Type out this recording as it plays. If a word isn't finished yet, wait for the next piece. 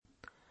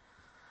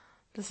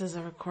This is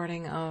a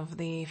recording of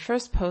the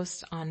first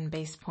post on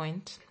Base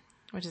Point,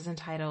 which is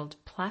entitled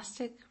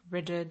Plastic,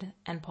 Rigid,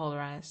 and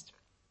Polarized.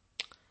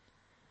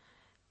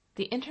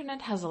 The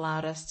internet has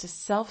allowed us to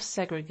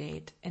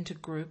self-segregate into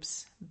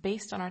groups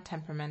based on our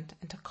temperament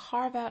and to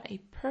carve out a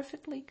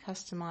perfectly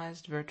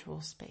customized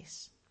virtual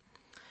space.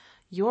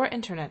 Your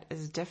internet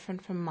is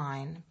different from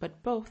mine,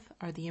 but both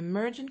are the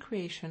emergent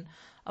creation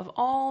of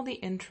all the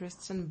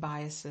interests and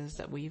biases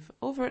that we've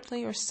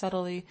overtly or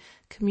subtly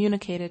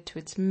communicated to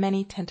its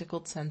many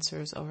tentacled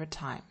sensors over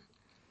time.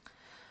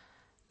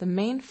 The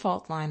main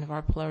fault line of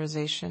our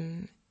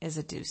polarization is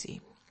a doozy.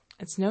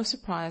 It's no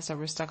surprise that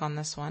we're stuck on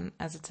this one,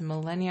 as it's a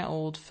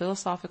millennia-old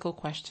philosophical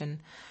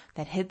question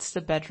that hits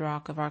the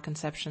bedrock of our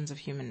conceptions of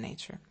human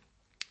nature.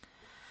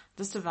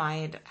 This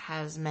divide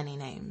has many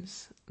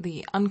names.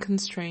 The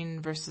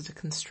unconstrained versus the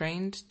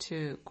constrained,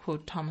 to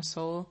quote Thomas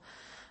Sowell,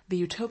 the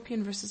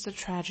utopian versus the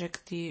tragic,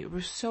 the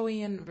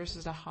Rousseauian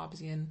versus the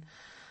Hobbesian.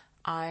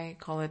 I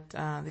call it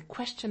the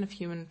question of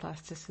human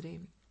plasticity,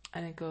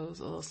 and it goes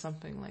a little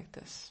something like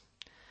this.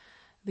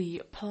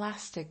 The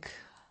plastic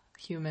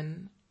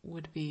human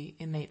would be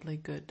innately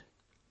good.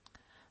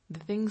 The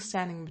things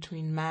standing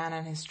between man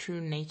and his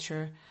true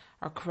nature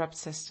are corrupt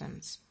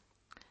systems.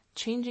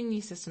 Changing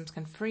these systems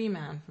can free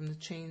man from the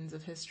chains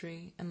of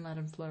history and let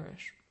him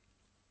flourish.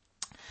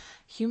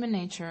 Human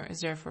nature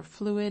is therefore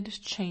fluid,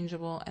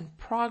 changeable, and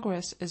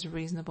progress is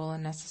reasonable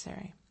and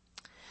necessary.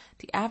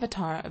 The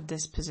avatar of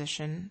this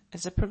position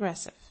is a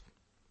progressive.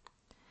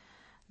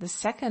 The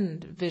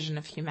second vision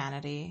of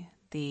humanity,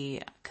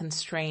 the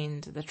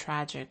constrained, the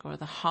tragic, or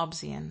the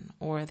Hobbesian,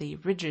 or the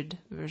rigid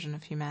version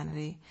of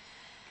humanity,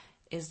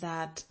 is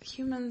that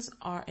humans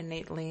are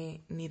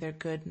innately neither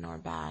good nor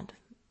bad.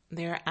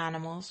 They are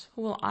animals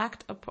who will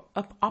act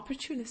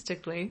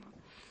opportunistically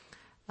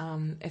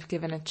if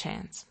given a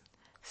chance.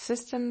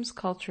 Systems,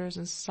 cultures,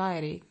 and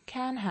society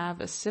can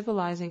have a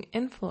civilizing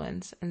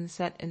influence and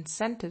set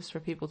incentives for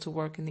people to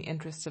work in the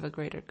interests of a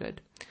greater good.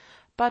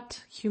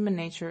 But human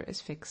nature is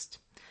fixed,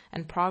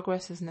 and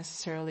progress is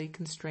necessarily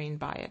constrained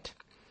by it.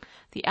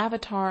 The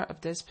avatar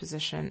of this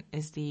position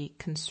is the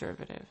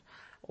conservative,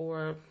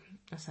 or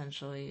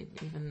essentially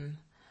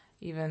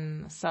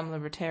even some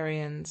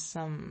libertarians,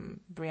 some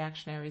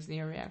reactionaries,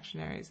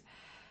 neo-reactionaries,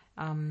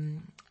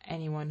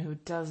 anyone who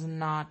does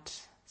not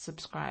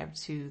subscribe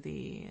to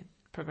the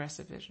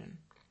progressive vision.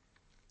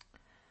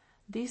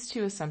 These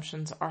two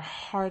assumptions are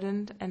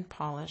hardened and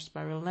polished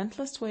by a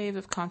relentless wave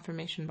of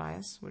confirmation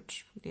bias,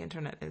 which the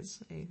internet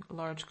is a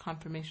large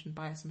confirmation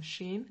bias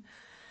machine,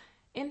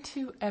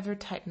 into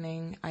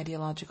ever-tightening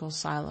ideological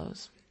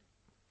silos.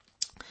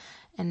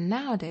 And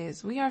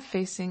nowadays, we are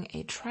facing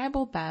a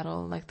tribal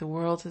battle like the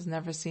world has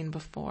never seen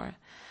before,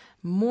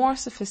 more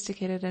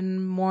sophisticated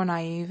and more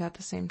naive at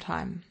the same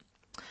time.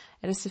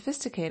 It is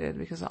sophisticated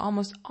because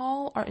almost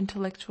all our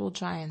intellectual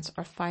giants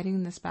are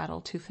fighting this battle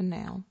tooth and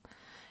nail,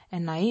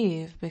 and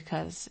naive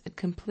because it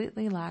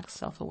completely lacks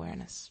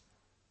self-awareness.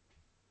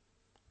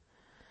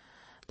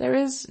 There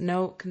is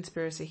no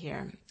conspiracy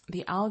here.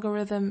 The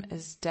algorithm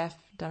is deaf,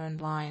 dumb, and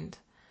blind,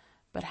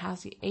 but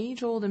has the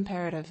age-old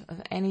imperative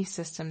of any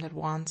system that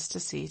wants to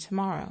see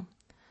tomorrow,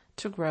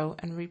 to grow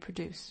and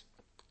reproduce.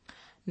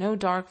 No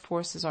dark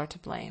forces are to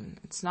blame.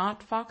 It's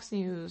not Fox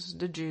News,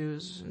 the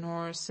Jews,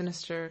 nor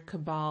sinister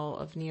cabal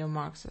of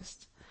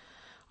neo-Marxists.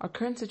 Our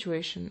current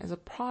situation is a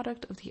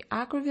product of the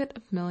aggregate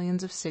of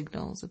millions of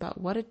signals about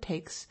what it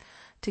takes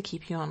to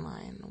keep you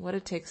online, what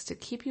it takes to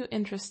keep you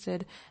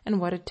interested,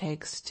 and what it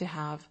takes to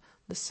have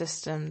the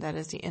system that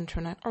is the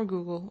internet or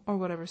Google or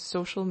whatever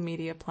social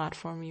media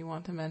platform you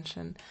want to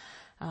mention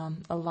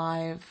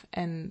alive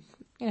and,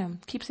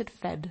 keeps it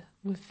fed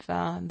with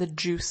the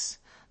juice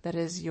that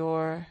is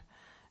your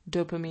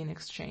dopamine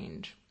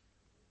exchange.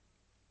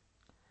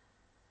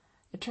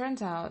 It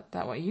turns out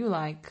that what you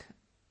like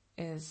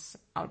is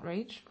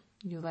outrage.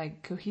 You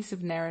like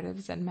cohesive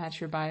narratives that match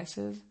your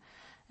biases,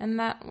 and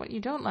that what you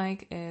don't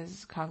like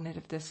is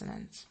cognitive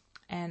dissonance.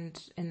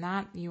 And in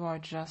that, you are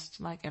just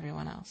like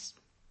everyone else.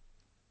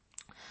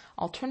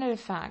 Alternative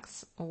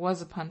facts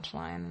was a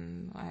punchline,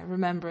 and I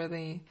remember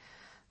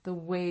the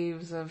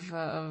waves of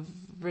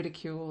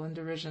ridicule and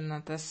derision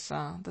that this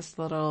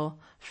little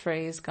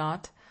phrase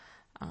got.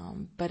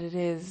 But it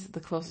is the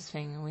closest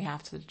thing we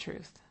have to the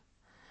truth.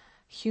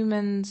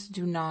 Humans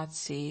do not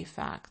see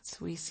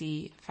facts. We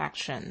see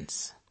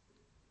factions.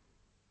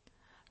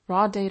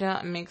 Raw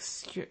data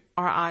makes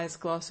our eyes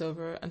gloss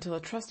over until a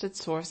trusted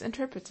source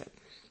interprets it.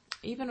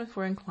 Even if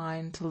we're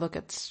inclined to look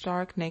at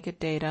stark, naked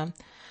data,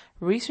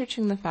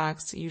 researching the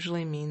facts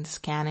usually means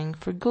scanning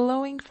for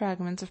glowing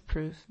fragments of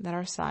proof that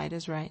our side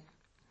is right.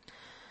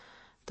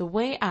 The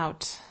way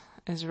out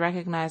is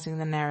recognizing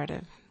the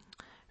narrative,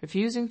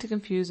 refusing to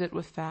confuse it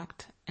with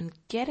fact, and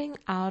getting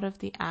out of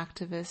the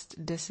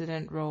activist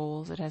dissident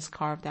roles it has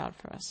carved out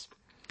for us.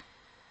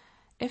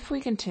 If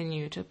we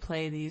continue to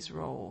play these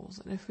roles,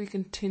 and if we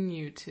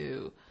continue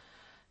to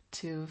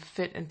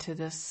fit into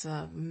this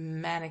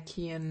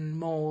Manichaean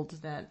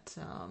mold that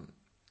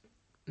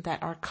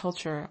our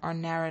culture, our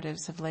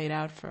narratives have laid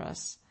out for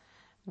us,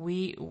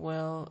 we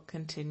will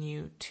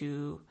continue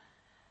to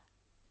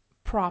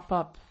prop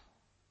up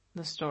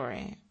the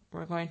story.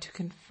 We're going to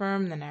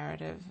confirm the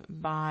narrative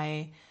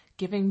by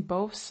giving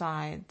both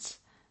sides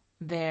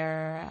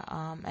their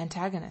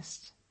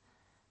antagonist.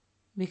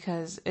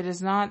 Because it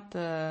is not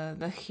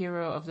the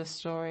hero of the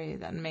story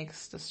that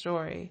makes the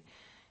story.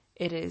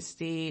 It is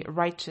the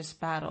righteous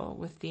battle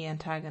with the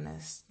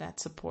antagonist that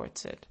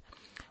supports it.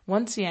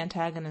 Once the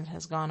antagonist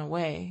has gone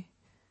away,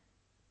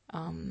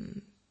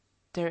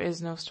 there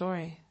is no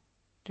story.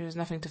 There is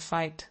nothing to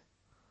fight.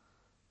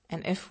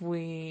 And if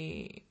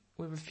we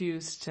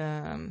refuse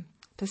to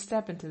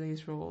step into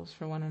these roles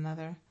for one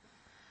another,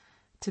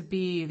 to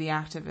be the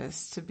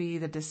activist, to be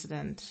the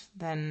dissident,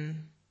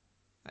 then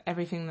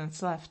everything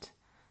that's left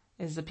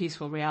is the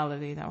peaceful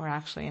reality that we're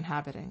actually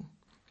inhabiting.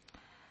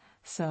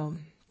 So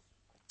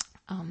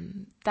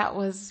that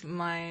was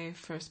my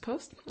first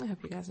post. I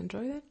hope you guys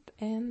enjoyed it.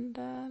 And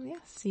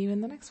see you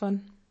in the next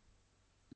one.